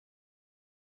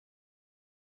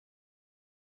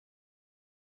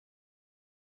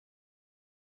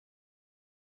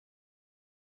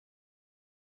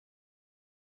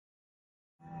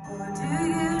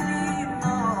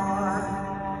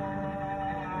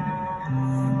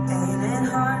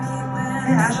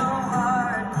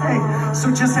Hey,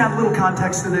 so just to add a little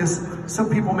context to this, some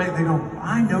people they go,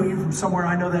 I know you from somewhere,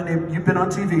 I know that name. You've been on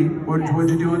TV. What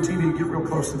did you do on TV? Get real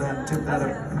close to that, tip that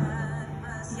up.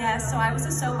 Yes, so I was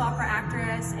a soap opera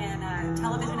actress and a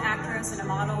television actress and a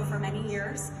model for many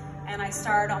years. And I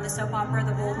starred on the soap opera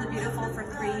The Bold and the Beautiful for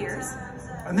 3 years.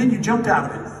 And then you jumped out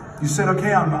of it. You said,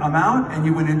 okay, I'm out, and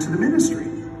you went into the ministry.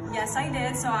 Yes, I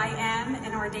did. So I am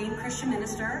an ordained Christian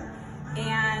minister,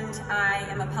 and I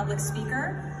am a public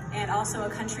speaker, and also a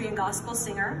country and gospel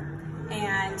singer.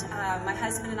 And my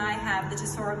husband and I have the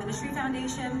Tesoro Ministry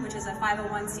Foundation, which is a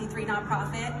 501c3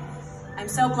 nonprofit. I'm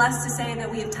so blessed to say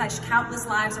that we have touched countless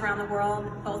lives around the world,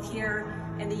 both here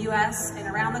in the US and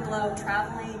around the globe,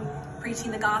 traveling,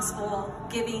 preaching the gospel,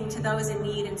 giving to those in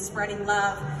need, and spreading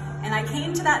love. And I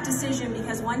came to that decision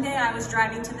because one day I was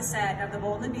driving to the set of The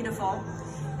Bold and the Beautiful,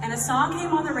 and a song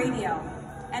came on the radio,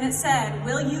 and it said,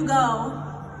 will you go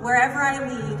wherever I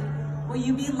lead? Will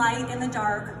you be light in the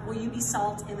dark? Will you be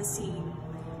salt in the sea?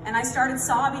 And I started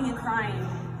sobbing and crying.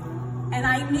 And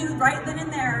I knew right then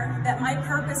and there that my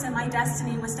purpose and my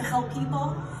destiny was to help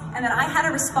people, and that I had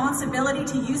a responsibility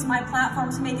to use my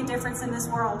platform to make a difference in this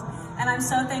world. And I'm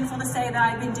so thankful to say that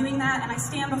I've been doing that, and I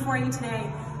stand before you today.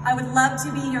 I would love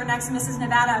to be your next Mrs.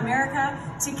 Nevada America,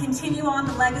 to continue on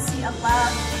the legacy of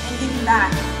love and giving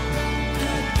back.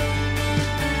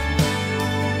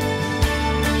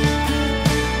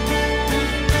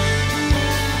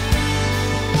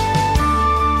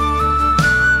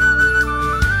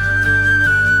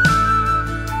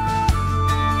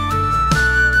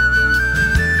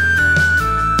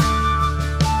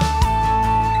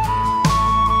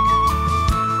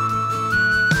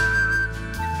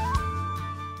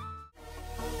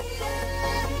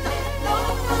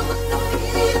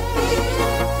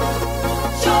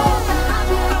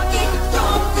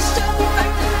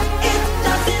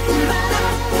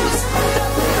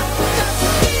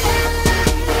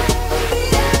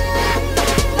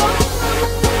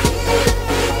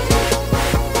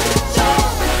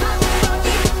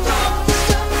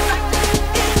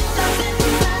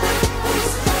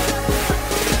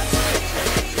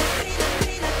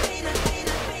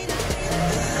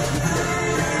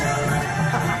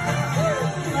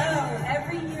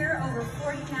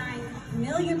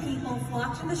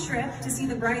 To the Strip to see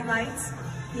the bright lights,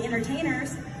 the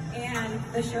entertainers, and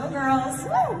the showgirls.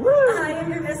 I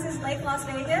am your Mrs. Lake Las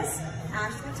Vegas,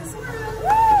 Ashley Tesoro.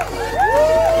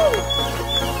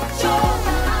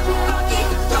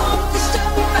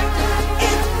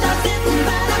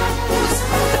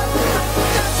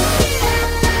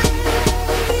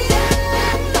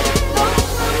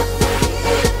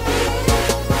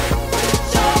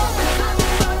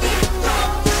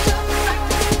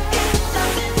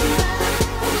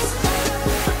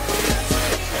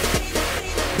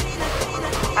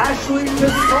 Ashley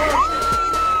Tesoro.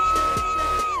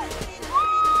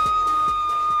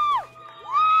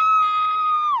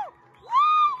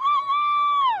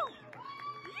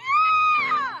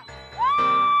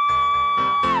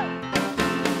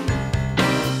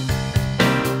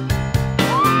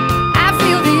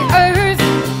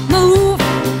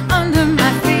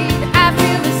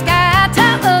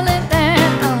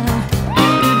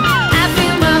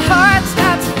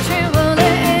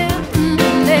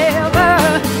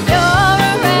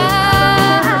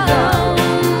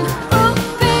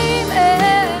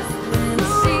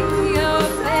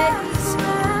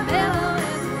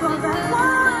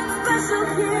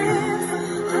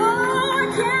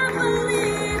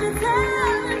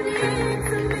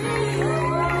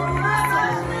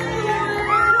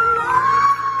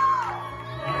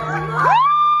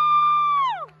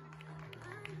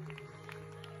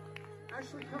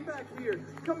 Ashley,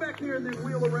 come back here and then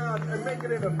wheel around and make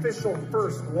it an official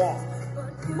first walk.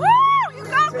 Woo! You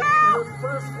go, girl! Your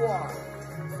first walk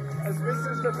as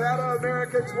Mrs. Nevada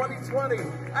America 2020,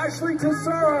 Ashley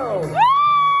Tesoro. Woo!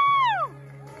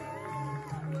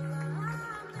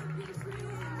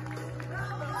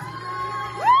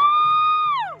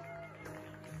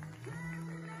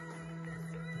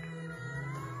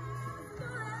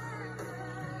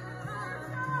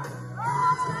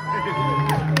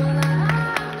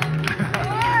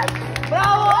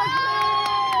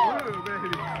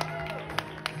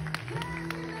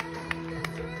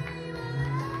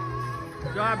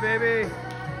 Good job, baby.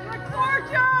 You're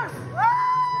gorgeous! Woo!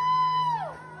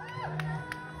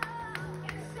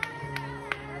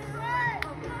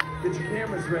 Get your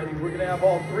cameras ready. We're going to have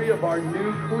all three of our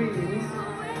new queens.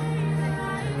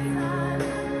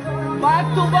 Back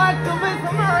to Miss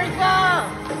America!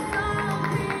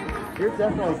 You're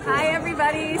definitely cool. Hi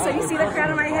everybody. So you see the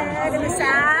crown on my head and the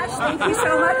sash. Thank you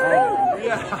so much.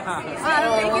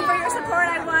 Thank you for your support.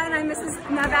 I won. I'm Mrs.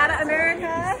 Nevada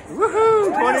America. Woohoo!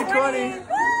 2020. Woo!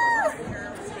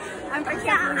 I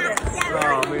can't believe it.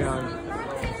 Oh man.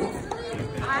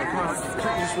 Come on,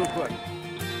 cut this real quick.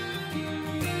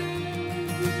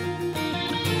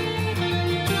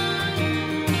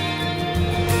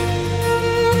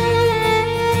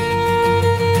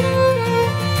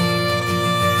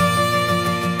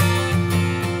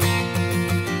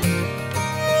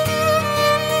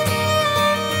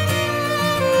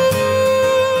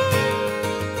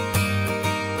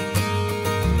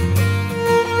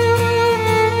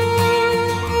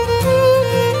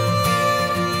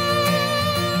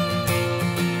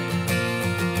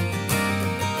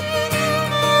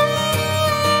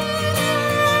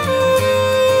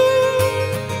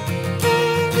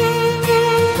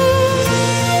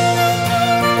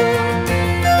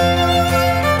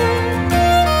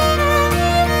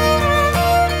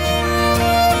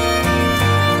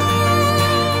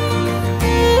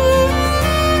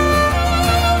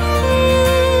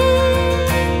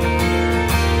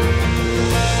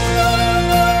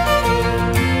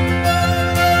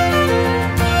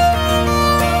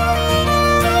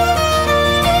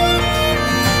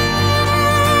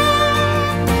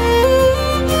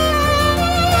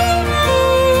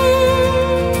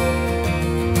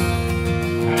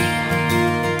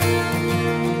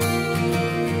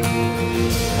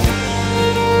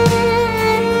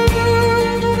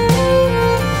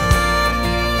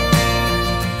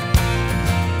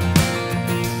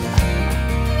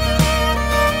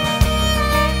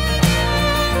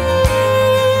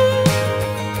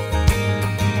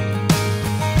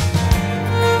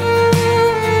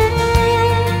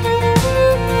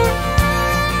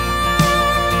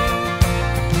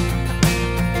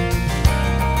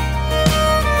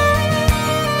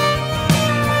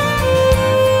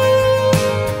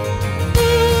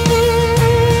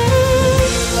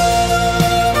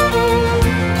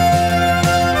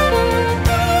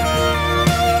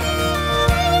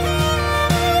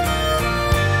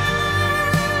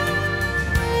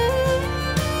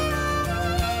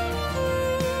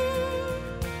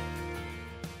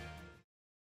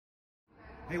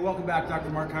 Hey, welcome back. Dr.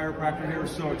 Mark, chiropractor here. We're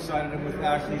so excited. I'm with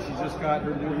Ashley. She just got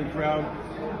her newly crowned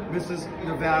Mrs.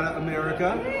 Nevada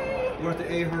America. We're at the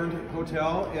Ahern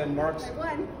Hotel in Mark's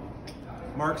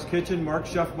kitchen. Mark,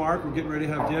 Chef Mark. We're getting ready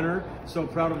to have dinner. So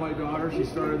proud of my daughter. She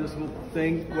started this whole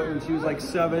thing when she was like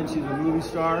 7. She's a movie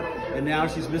star. And now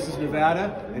she's Mrs.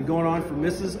 Nevada and going on for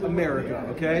Mrs. America,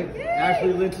 okay? Yay!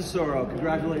 Ashley Lynn Tesoro.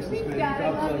 Congratulations, baby.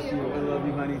 God bless you. I love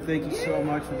you, honey. Thank you so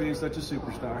much for being such a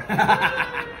superstar.